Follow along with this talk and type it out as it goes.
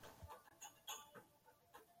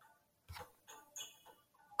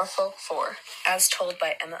Norfolk Four, as told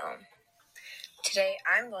by Emma Ohm. Today,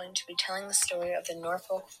 I'm going to be telling the story of the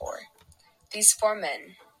Norfolk Four. These four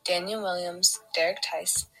men, Daniel Williams, Derek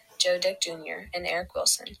Tice, Joe Dick Jr., and Eric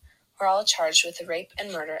Wilson, were all charged with the rape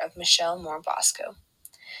and murder of Michelle Moore Bosco.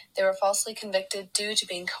 They were falsely convicted due to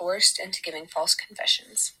being coerced into giving false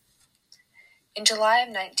confessions. In July of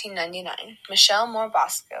 1999, Michelle Moore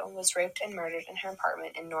Bosco was raped and murdered in her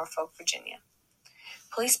apartment in Norfolk, Virginia.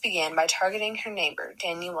 Police began by targeting her neighbor,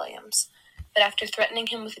 Daniel Williams, but after threatening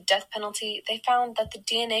him with a death penalty, they found that the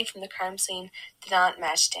DNA from the crime scene did not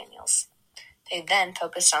match Daniel's. They then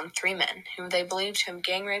focused on three men whom they believed to have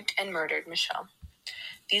gang-raped and murdered Michelle.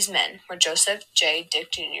 These men were Joseph J.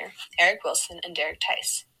 Dick Jr., Eric Wilson, and Derek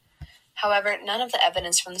Tice. However, none of the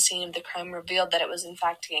evidence from the scene of the crime revealed that it was in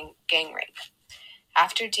fact gang rape.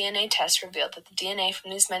 After DNA tests revealed that the DNA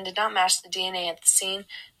from these men did not match the DNA at the scene,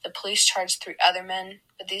 the police charged three other men,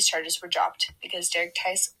 but these charges were dropped because Derek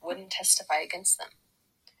Tice wouldn't testify against them.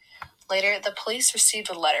 Later, the police received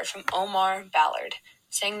a letter from Omar Ballard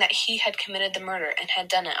saying that he had committed the murder and had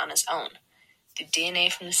done it on his own. The DNA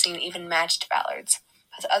from the scene even matched Ballard's,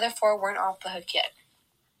 but the other four weren't off the hook yet.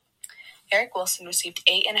 Eric Wilson received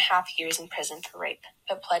 8.5 years in prison for rape,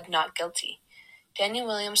 but pled not guilty. Daniel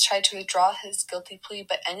Williams tried to withdraw his guilty plea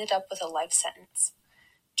but ended up with a life sentence.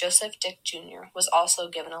 Joseph Dick Jr. was also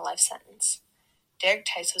given a life sentence. Derek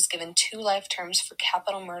Tice was given 2 life terms for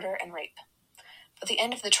capital murder and rape. By the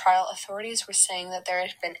end of the trial, authorities were saying that there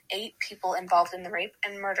had been 8 people involved in the rape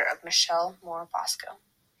and murder of Michelle Moore Bosco.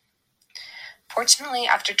 Fortunately,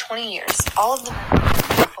 after 20 years, all of them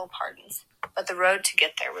were full pardons, but the road to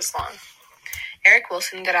get there was long. Eric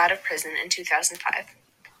Wilson got out of prison in 2005.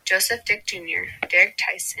 Joseph Dick Jr., Derek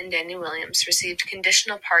Tice, and Daniel Williams received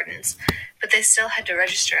conditional pardons, but they still had to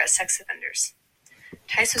register as sex offenders.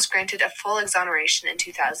 Tice was granted a full exoneration in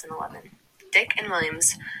 2011. Dick and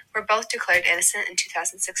Williams were both declared innocent in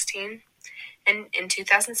 2016, and in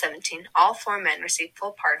 2017, all 4 men received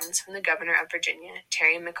full pardons from the governor of Virginia,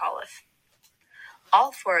 Terry McAuliffe.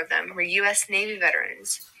 All 4 of them were U.S. Navy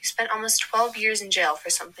veterans who spent almost 12 years in jail for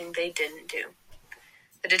something they didn't do.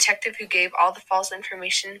 The detective who gave all the false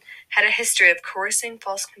information had a history of coercing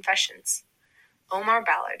false confessions. Omar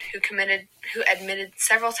Ballard, who admitted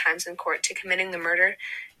several times in court to committing the murder,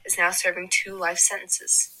 is now serving 2 life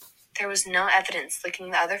sentences. There was no evidence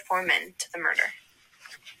linking the other 4 men to the murder.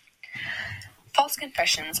 False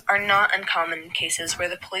confessions are not uncommon in cases where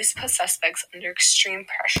the police put suspects under extreme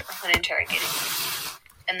pressure when interrogating them.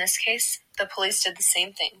 In this case, the police did the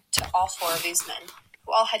same thing to all 4 of these men,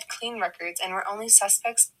 who all had clean records and were only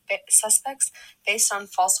suspects based on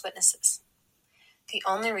false witnesses. The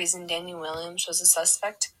only reason Daniel Williams was a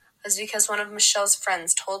suspect was because one of Michelle's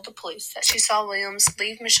friends told the police that she saw Williams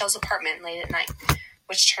leave Michelle's apartment late at night,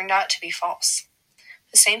 which turned out to be false.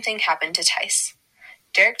 The same thing happened to Tice.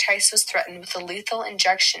 Derek Tice was threatened with a lethal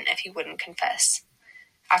injection if he wouldn't confess.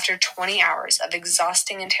 After 20 hours of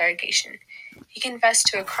exhausting interrogation, he confessed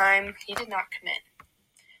to a crime he did not commit.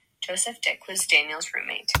 Joseph Dick was Daniel's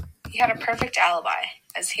roommate. He had a perfect alibi,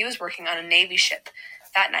 as he was working on a Navy ship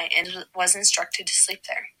that night and was instructed to sleep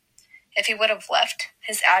there. If he would have left,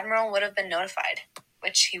 his admiral would have been notified,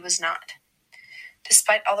 which he was not.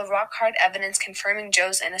 Despite all the rock-hard evidence confirming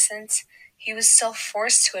Joe's innocence, he was still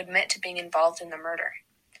forced to admit to being involved in the murder.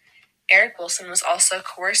 Eric Wilson was also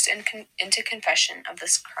coerced into confession of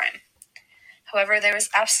this crime. However, there was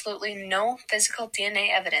absolutely no physical DNA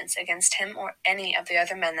evidence against him or any of the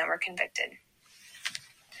other men that were convicted.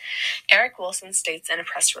 Eric Wilson states in a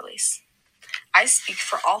press release, "I speak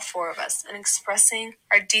for all 4 of us in expressing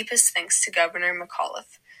our deepest thanks to Governor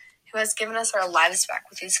McAuliffe, who has given us our lives back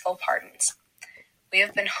with these full pardons. We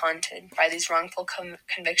have been haunted by these wrongful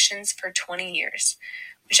convictions for 20 years,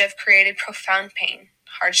 which have created profound pain,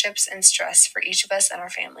 hardships, and stress for each of us and our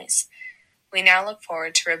families. We now look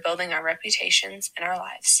forward to rebuilding our reputations and our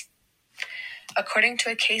lives." According to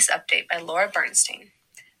a case update by Laura Bernstein,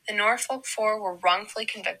 the Norfolk Four were wrongfully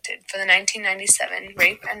convicted for the 1997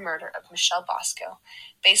 rape and murder of Michelle Bosco,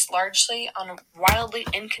 based largely on wildly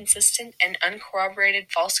inconsistent and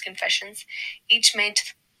uncorroborated false confessions, each made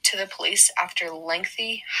to the police after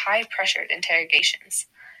lengthy, high-pressured interrogations.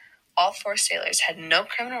 All 4 sailors had no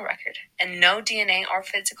criminal record, and no DNA or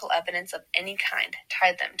physical evidence of any kind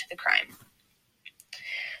tied them to the crime.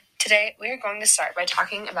 Today, we are going to start by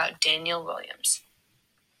talking about Daniel Williams.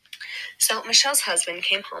 So, Michelle's husband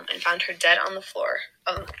came home and found her dead on the floor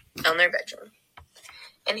on their bedroom,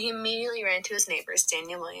 and he immediately ran to his neighbors,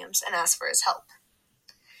 Daniel Williams, and asked for his help.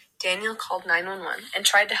 Daniel called 911 and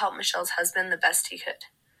tried to help Michelle's husband the best he could.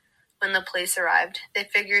 When the police arrived, they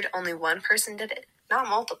figured only one person did it, not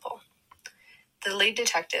multiple. The lead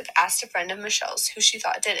detective asked a friend of Michelle's who she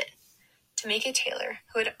thought did it. Tamika Taylor,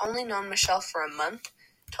 who had only known Michelle for a month,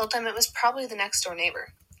 told them it was probably the next-door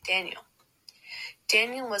neighbor, Daniel.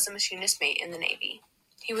 Daniel was a machinist mate in the Navy.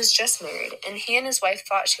 He was just married, and he and his wife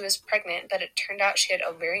thought she was pregnant, but it turned out she had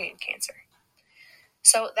ovarian cancer.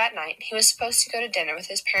 So that night, he was supposed to go to dinner with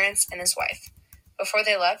his parents and his wife. Before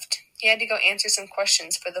they left, he had to go answer some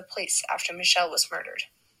questions for the police after Michelle was murdered.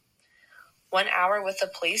 1 hour with the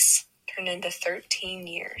police turned into 13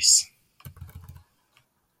 years.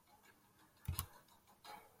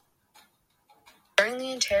 During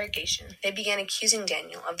the interrogation, they began accusing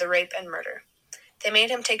Daniel of the rape and murder. They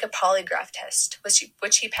made him take a polygraph test,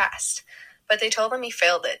 which he passed, but they told him he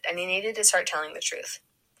failed it and he needed to start telling the truth.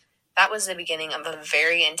 That was the beginning of a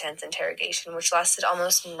very intense interrogation, which lasted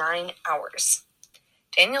almost 9 hours.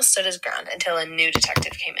 Daniel stood his ground until a new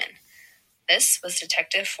detective came in. This was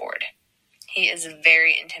Detective Ford. He is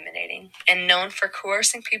very intimidating and known for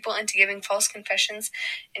coercing people into giving false confessions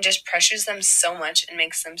and just pressures them so much and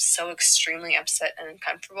makes them so extremely upset and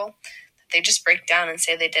uncomfortable that they just break down and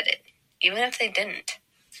say they did it, even if they didn't.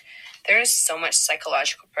 There is so much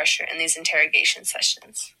psychological pressure in these interrogation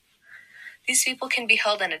sessions. These people can be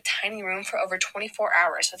held in a tiny room for over 24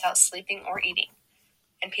 hours without sleeping or eating,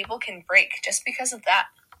 and people can break just because of that.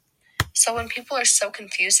 So when people are so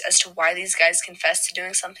confused as to why these guys confessed to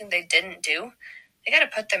doing something they didn't do, they gotta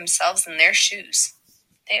put themselves in their shoes.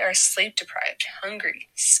 They are sleep deprived, hungry,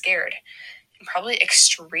 scared, and probably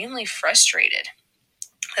extremely frustrated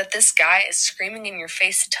that this guy is screaming in your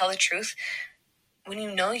face to tell the truth when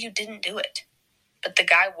you know you didn't do it. But the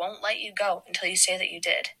guy won't let you go until you say that you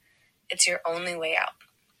did. It's your only way out.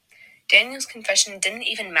 Daniel's confession didn't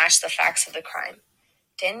even match the facts of the crime.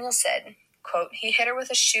 Daniel said, quote, he hit her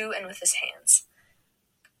with a shoe and with his hands.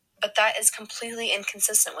 But that is completely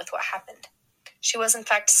inconsistent with what happened. She was in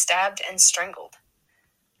fact stabbed and strangled.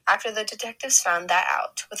 After the detectives found that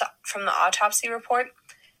out from the autopsy report,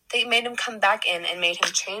 they made him come back in and made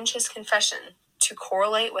him change his confession to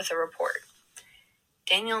correlate with the report.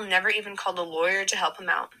 Daniel never even called a lawyer to help him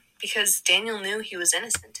out because Daniel knew he was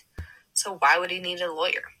innocent. So why would he need a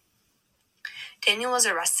lawyer? Daniel was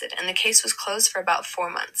arrested and the case was closed for about 4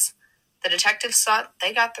 months. The detectives thought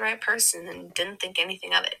they got the right person and didn't think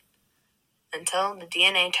anything of it. Until the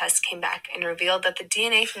DNA test came back and revealed that the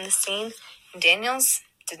DNA from the scene and Daniel's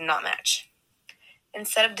did not match.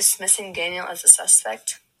 Instead of dismissing Daniel as a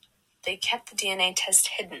suspect, they kept the DNA test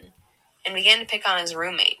hidden and began to pick on his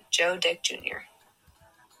roommate, Joe Dick Jr.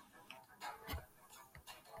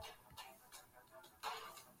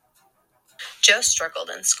 Joe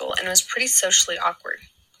struggled in school and was pretty socially awkward,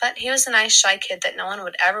 but he was a nice, shy kid that no one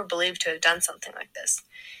would ever believe to have done something like this.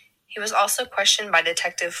 He was also questioned by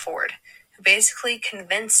Detective Ford, who basically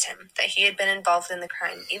convinced him that he had been involved in the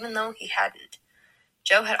crime, even though he hadn't.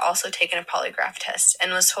 Joe had also taken a polygraph test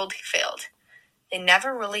and was told he failed. They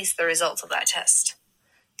never released the results of that test.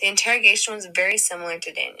 The interrogation was very similar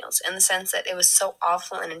to Daniel's in the sense that it was so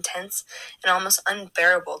awful and intense and almost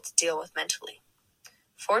unbearable to deal with mentally.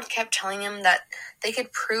 Ford kept telling him that they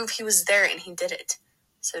could prove he was there and he did it.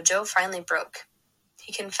 So Joe finally broke.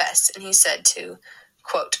 He confessed and he said to,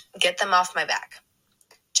 quote, get them off my back.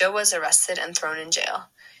 Joe was arrested and thrown in jail.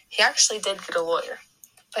 He actually did get a lawyer,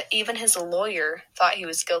 but even his lawyer thought he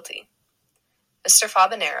was guilty. Mr.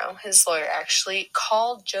 Fabanero, his lawyer, actually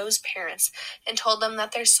called Joe's parents and told them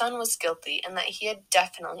that their son was guilty and that he had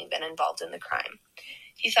definitely been involved in the crime.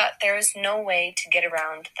 He thought there was no way to get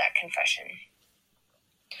around that confession.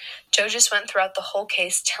 Joe just went throughout the whole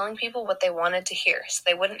case telling people what they wanted to hear so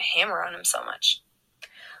they wouldn't hammer on him so much.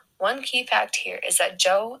 One key fact here is that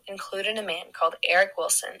Joe included a man called Eric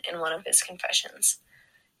Wilson in one of his confessions.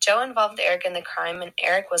 Joe involved Eric in the crime and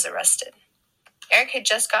Eric was arrested. Eric had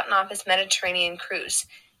just gotten off his Mediterranean cruise.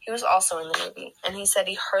 He was also in the Navy, and he said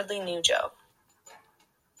he hardly knew Joe.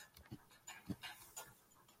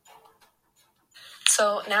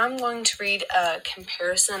 So now I'm going to read a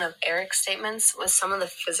comparison of Eric's statements with some of the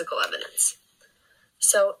physical evidence.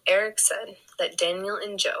 So Eric said that Daniel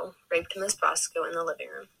and Joe raped Miss Bosco in the living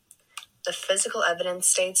room. The physical evidence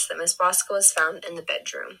states that Miss Bosco was found in the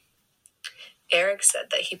bedroom. Eric said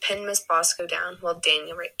that he pinned Miss Bosco down while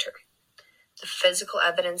Daniel raped her. The physical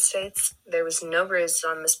evidence states there was no bruises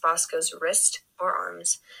on Miss Bosco's wrist or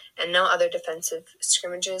arms, and no other defensive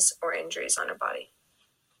scrimmages or injuries on her body.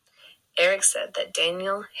 Eric said that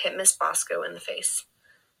Daniel hit Miss Bosco in the face.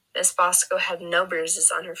 Miss Bosco had no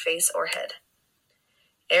bruises on her face or head.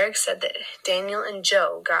 Eric said that Daniel and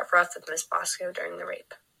Joe got rough with Miss Bosco during the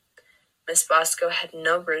rape. Miss Bosco had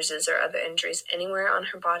no bruises or other injuries anywhere on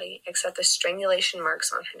her body except the strangulation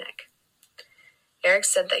marks on her neck. Eric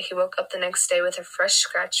said that he woke up the next day with a fresh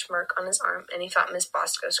scratch mark on his arm, and he thought Miss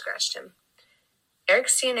Bosco scratched him.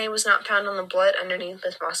 Eric's DNA was not found on the blood underneath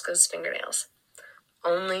Miss Bosco's fingernails.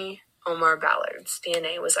 Only Omar Ballard's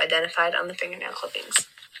DNA was identified on the fingernail clippings.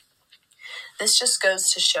 This just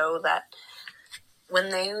goes to show that when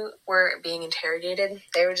they were being interrogated,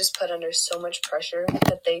 they were just put under so much pressure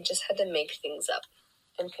that they just had to make things up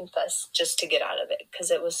and confess just to get out of it,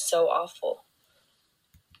 because it was so awful.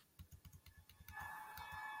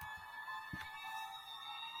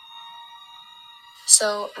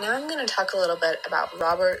 So now I'm going to talk a little bit about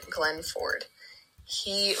Robert Glenn Ford.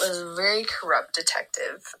 He was a very corrupt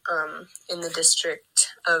detective in the District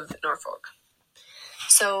of Norfolk.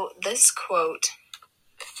 So this quote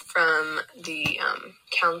from the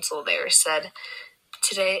counsel there said,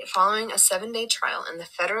 "Today, following a 7-day trial in the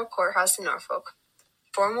federal courthouse in Norfolk,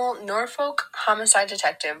 former Norfolk homicide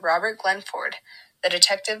detective Robert Glenn Ford, the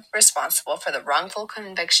detective responsible for the wrongful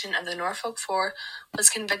conviction of the Norfolk Four, was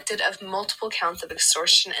convicted of multiple counts of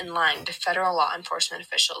extortion and lying to federal law enforcement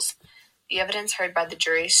officials. The evidence heard by the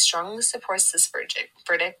jury strongly supports this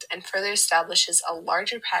verdict and further establishes a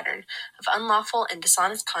larger pattern of unlawful and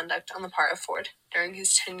dishonest conduct on the part of Ford during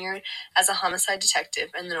his tenure as a homicide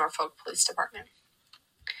detective in the Norfolk Police Department."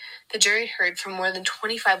 The jury heard from more than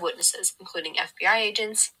 25 witnesses, including FBI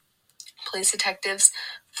agents, police detectives,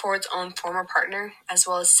 Ford's own former partner, as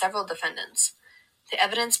well as several defendants. The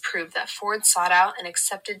evidence proved that Ford sought out and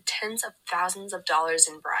accepted tens of thousands of dollars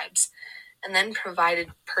in bribes, and then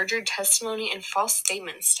provided perjured testimony and false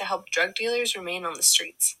statements to help drug dealers remain on the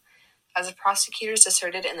streets. As the prosecutors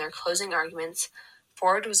asserted in their closing arguments,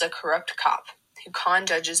 Ford was a corrupt cop who conned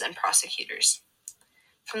judges and prosecutors.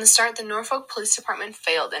 From the start, the Norfolk Police Department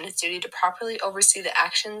failed in its duty to properly oversee the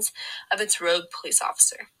actions of its rogue police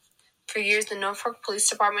officer. For years, the Norfolk Police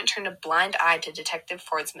Department turned a blind eye to Detective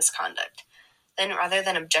Ford's misconduct. Then, rather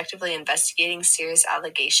than objectively investigating serious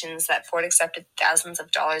allegations that Ford accepted thousands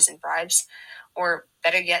of dollars in bribes, or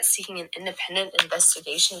better yet, seeking an independent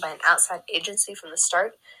investigation by an outside agency from the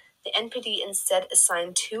start, the NPD instead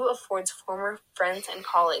assigned 2 of Ford's former friends and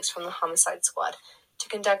colleagues from the homicide squad to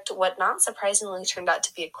conduct what not surprisingly turned out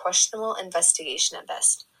to be a questionable investigation at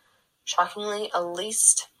best. Shockingly, at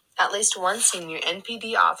least one senior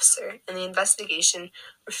NPD officer in the investigation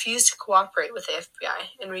refused to cooperate with the FBI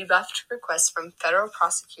and rebuffed requests from federal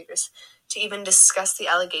prosecutors to even discuss the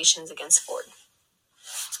allegations against Ford.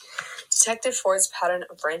 Detective Ford's pattern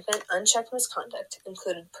of rampant, unchecked misconduct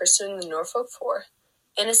included pursuing the Norfolk Four,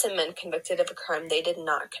 innocent men convicted of a crime they did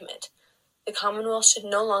not commit. The Commonwealth should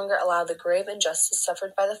no longer allow the grave injustice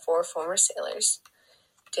suffered by the 4 former sailors,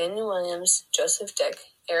 Daniel Williams, Joseph Dick,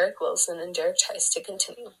 Eric Wilson, and Derek Tice, to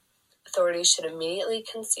continue. Authorities should immediately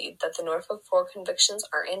concede that the Norfolk Four convictions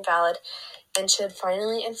are invalid and should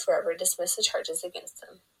finally and forever dismiss the charges against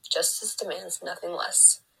them. Justice demands nothing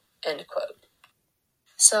less." End quote.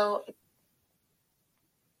 So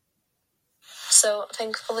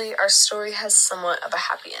thankfully, our story has somewhat of a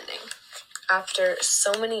happy ending. After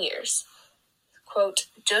so many years, quote,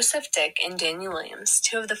 "Joseph Dick and Daniel Williams,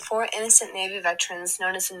 2 of the 4 innocent Navy veterans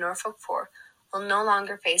known as the Norfolk Four, will no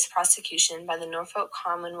longer face prosecution by the Norfolk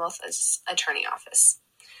Commonwealth Attorney Office.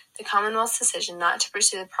 The Commonwealth's decision not to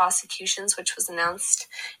pursue the prosecutions, which was announced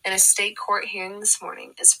in a state court hearing this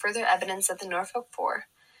morning, is further evidence that the Norfolk Four,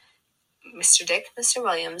 Mr. Dick, Mr.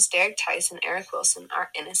 Williams, Derek Tice, and Eric Wilson,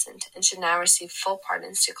 are innocent and should now receive full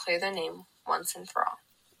pardons to clear their name once and for all.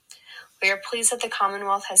 We are pleased that the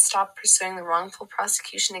Commonwealth has stopped pursuing the wrongful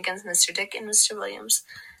prosecution against Mr. Dick and Mr. Williams,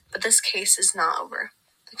 but this case is not over.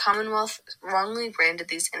 The Commonwealth wrongly branded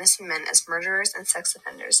these innocent men as murderers and sex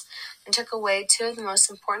offenders and took away 2 of the most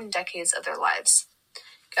important decades of their lives.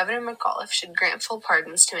 Governor McAuliffe should grant full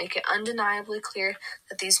pardons to make it undeniably clear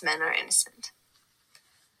that these men are innocent."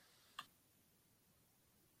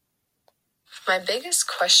 My biggest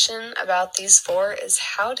question about these 4 is,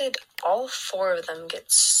 how did all 4 of them get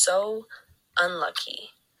so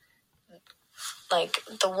unlucky? Like,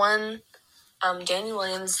 the one, Daniel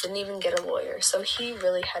Williams didn't even get a lawyer, so he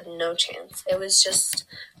really had no chance. It was just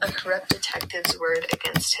a corrupt detective's word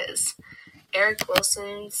against his. Eric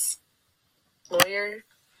Wilson's lawyer,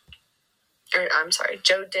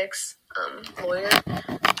 Joe Dick's lawyer,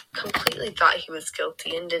 completely thought he was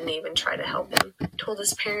guilty and didn't even try to help him, told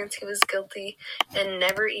his parents he was guilty, and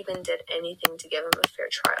never even did anything to give him a fair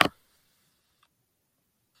trial.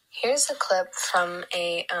 Here's a clip from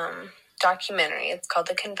a documentary. It's called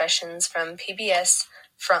The Confessions from PBS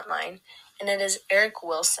Frontline, and it is Eric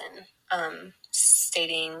Wilson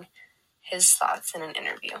stating his thoughts in an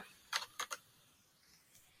interview.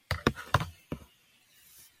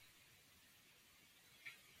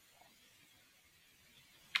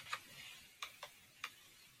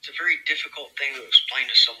 difficult thing to explain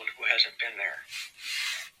to someone who hasn't been there.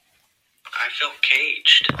 I felt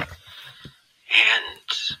caged, and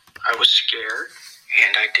I was scared,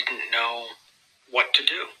 and I didn't know what to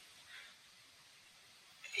do.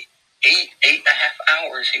 8.5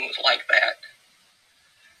 hours he was like that.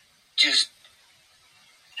 Just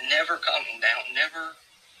never calming down, never.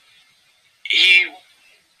 He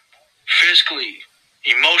physically,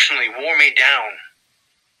 emotionally wore me down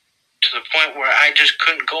to the point where I just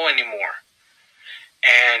couldn't go anymore.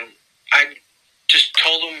 And I just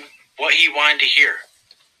told him what he wanted to hear.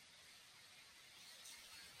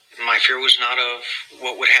 My fear was not of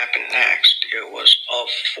what would happen next. It was of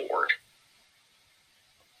Ford.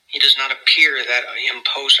 He does not appear that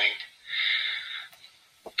imposing.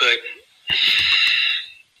 But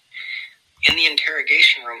in the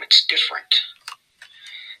interrogation room, it's different.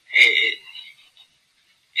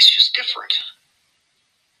 It's just different.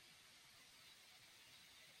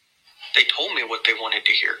 They told me what they wanted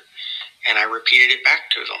to hear, and I repeated it back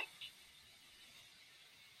to them.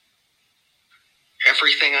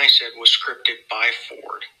 Everything I said was scripted by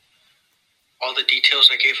Ford. All the details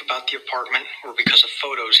I gave about the apartment were because of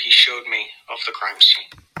photos he showed me of the crime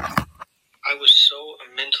scene. I was so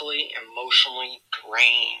mentally, emotionally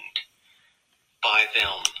drained by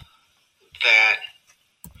them that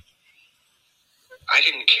I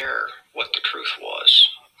didn't care what the truth was.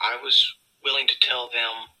 I was willing to tell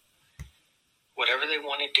them whatever they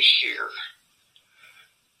wanted to hear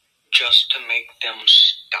just to make them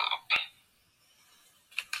stop.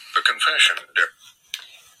 The confession.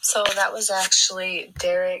 So that was actually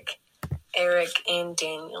Derek, Eric, and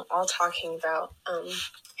Daniel all talking about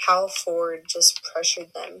how Ford just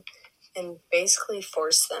pressured them and basically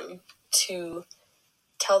forced them to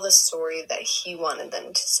tell the story that he wanted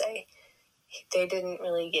them to say. They didn't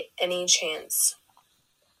really get any chance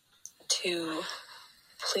to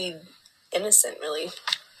plead innocent, really.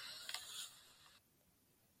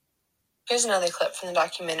 Here's another clip from the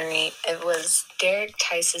documentary. It was Derek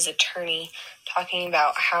Tice's attorney talking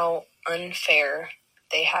about how unfair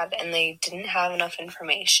they had, and they didn't have enough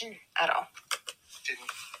information at all. Didn't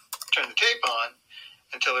turn the tape on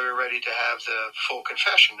until they were ready to have the full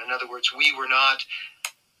confession. In other words, we were not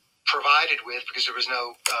provided with, because there was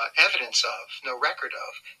no evidence of, no record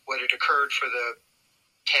of, what had occurred for the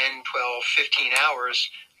 10, 12, 15 hours,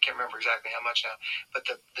 I can't remember exactly how much now, but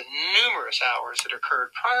the numerous hours that occurred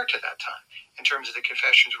prior to that time, in terms of the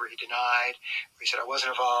confessions where he denied, where he said, I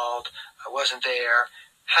wasn't involved, I wasn't there.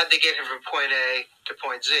 How'd they get him from point A to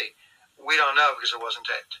point Z? We don't know, because it wasn't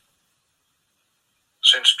taped.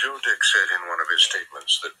 Since Joe Dick said in one of his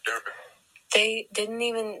statements that Durbin... They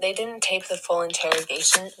didn't tape the full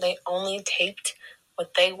interrogation. They only taped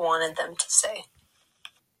what they wanted them to say.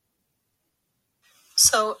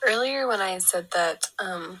 So earlier when I said that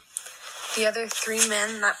the other 3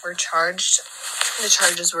 men that were charged, the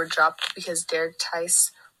charges were dropped because Derek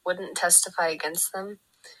Tice wouldn't testify against them,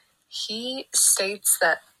 he states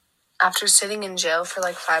that after sitting in jail for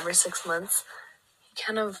like 5 or 6 months, he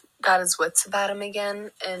kind of got his wits about him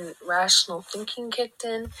again and rational thinking kicked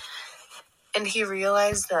in. And he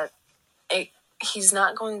realized that he's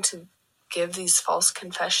not going to give these false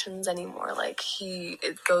confessions anymore. Like,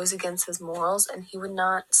 it goes against his morals, and he would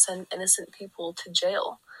not send innocent people to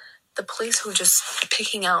jail. The police were just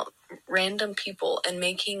picking out random people and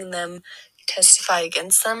making them testify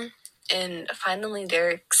against them. And finally,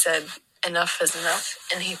 Derek said enough is enough,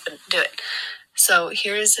 and he wouldn't do it. So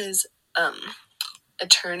here's his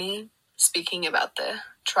attorney speaking about the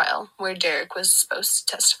trial where Derek was supposed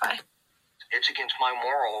to testify. It's against my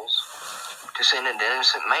morals to send an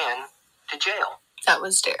innocent man to jail. That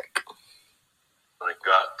was Derek. When it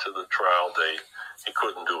got to the trial date, he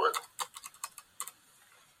couldn't do it.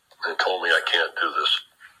 He told me, I can't do this.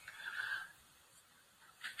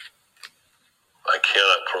 I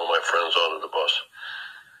cannot throw my friends under the bus.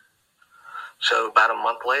 So about a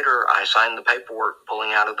month later, I signed the paperwork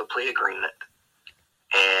pulling out of the plea agreement.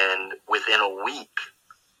 And within a week,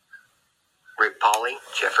 Rick Pauley,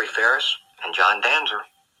 Jeffrey Ferris, and John Danzer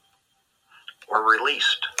were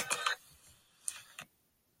released.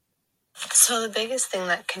 So the biggest thing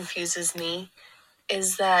that confuses me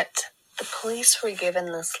is that the police were given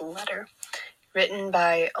this letter written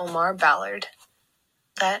by Omar Ballard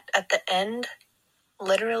that at the end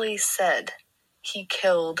literally said he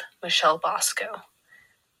killed Michelle Bosco.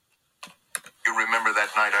 You remember that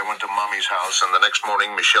night I went to Mommy's house and the next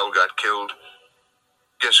morning Michelle got killed?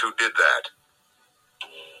 Guess who did that?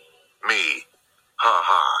 Me. Ha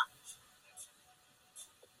ha.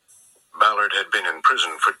 Ballard had been in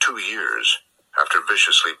prison for 2 years after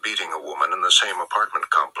viciously beating a woman in the same apartment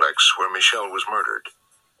complex where Michelle was murdered.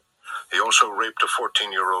 He also raped a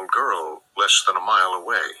 14-year-old girl less than a mile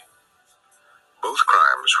away. Both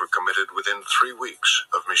crimes were committed within 3 weeks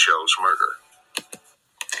of Michelle's murder.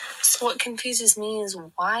 So what confuses me is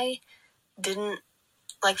why didn't,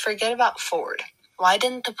 forget about Ford. Why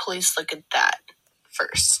didn't the police look at that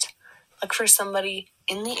first? Look for somebody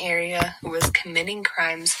in the area who was committing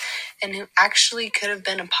crimes and who actually could have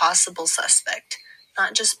been a possible suspect,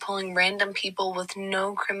 not just pulling random people with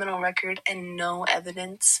no criminal record and no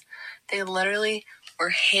evidence. They literally were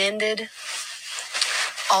handed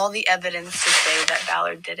all the evidence to say that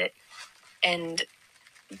Ballard did it, and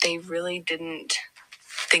they really didn't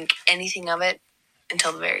think anything of it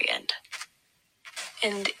until the very end.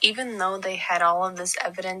 And even though they had all of this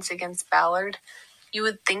evidence against Ballard, you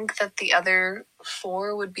would think that the other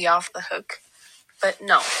 4 would be off the hook. But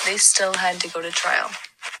no, they still had to go to trial.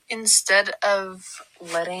 Instead of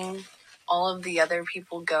letting all of the other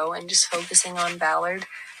people go and just focusing on Ballard,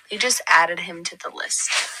 they just added him to the list.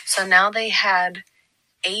 So now they had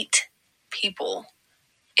 8 people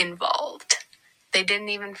involved. They didn't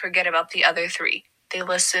even forget about the other 3. They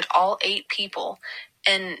listed all 8 people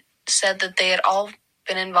and said that they had all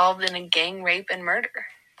been involved in a gang rape and murder.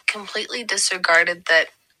 Completely disregarded that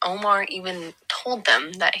Omar even told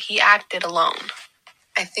them that he acted alone.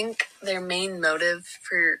 I think their main motive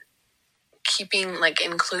for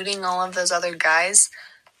including all of those other guys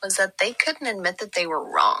was that they couldn't admit that they were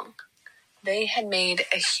wrong. They had made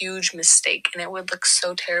a huge mistake and it would look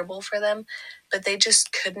so terrible for them, but they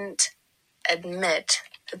just couldn't admit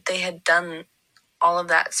that they had done all of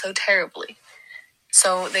that so terribly.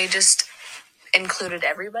 So they just included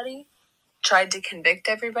everybody, tried to convict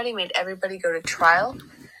everybody, made everybody go to trial,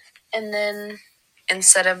 and then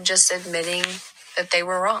instead of just admitting that they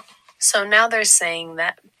were wrong. So now they're saying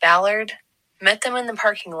that Ballard met them in the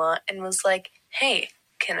parking lot and was like, hey,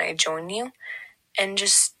 can I join you? And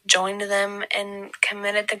just joined them and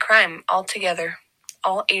committed the crime all together,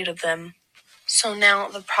 all 8 of them. So now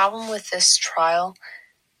the problem with this trial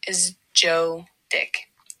is Joe Dick.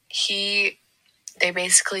 They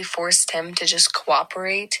basically forced him to just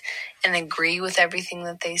cooperate and agree with everything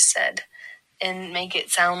that they said and make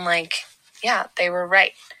it sound like, yeah, they were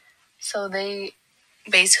right. So they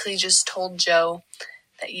basically just told Joe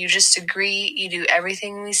that you just agree, you do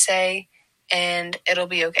everything we say, and it'll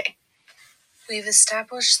be okay. We've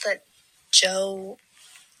established that Joe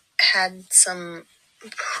had some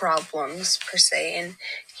problems, per se, and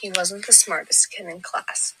he wasn't the smartest kid in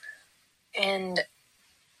class. And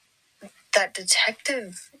that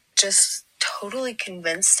detective just totally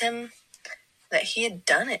convinced him that he had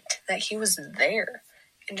done it, that he was there,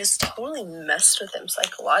 and just totally messed with him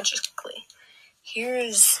psychologically. Here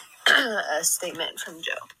is a statement from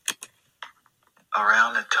Joe.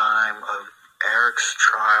 Around the time of Eric's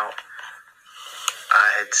trial, I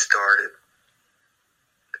had started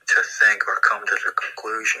to think or come to the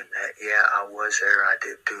conclusion that, yeah, I was there, I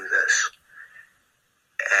did do this.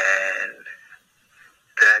 And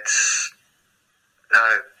that's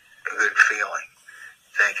not a good feeling,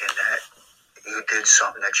 thinking that you did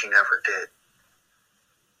something that you never did.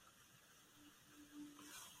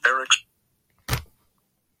 Eric's.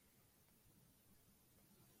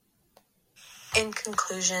 In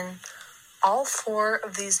conclusion, all 4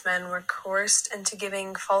 of these men were coerced into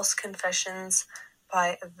giving false confessions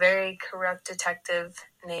by a very corrupt detective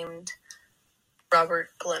named Robert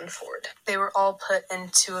Glenford. They were all put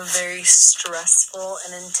into a very stressful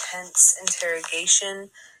and intense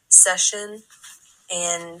interrogation session,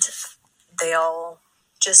 and they all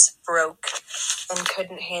just broke and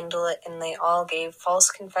couldn't handle it, and they all gave false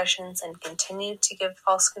confessions and continued to give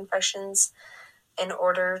false confessions in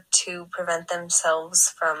order to prevent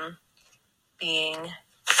themselves from being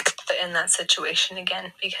in that situation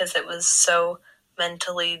again, because it was so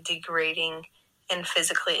mentally degrading and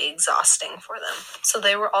physically exhausting for them. So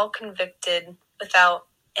they were all convicted without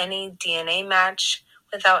any DNA match,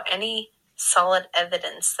 without any solid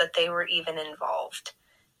evidence that they were even involved.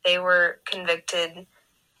 They were convicted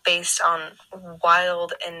based on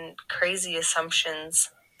wild and crazy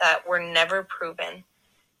assumptions that were never proven.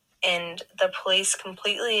 And the police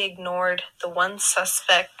completely ignored the one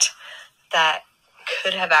suspect that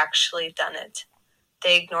could have actually done it.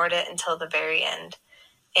 They ignored it until the very end.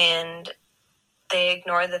 And they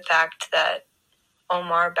ignored the fact that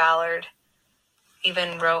Omar Ballard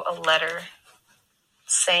even wrote a letter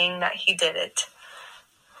saying that he did it.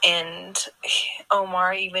 And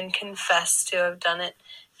Omar even confessed to have done it,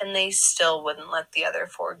 and they still wouldn't let the other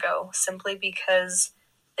 4 go, simply because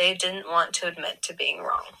they didn't want to admit to being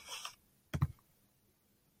wrong.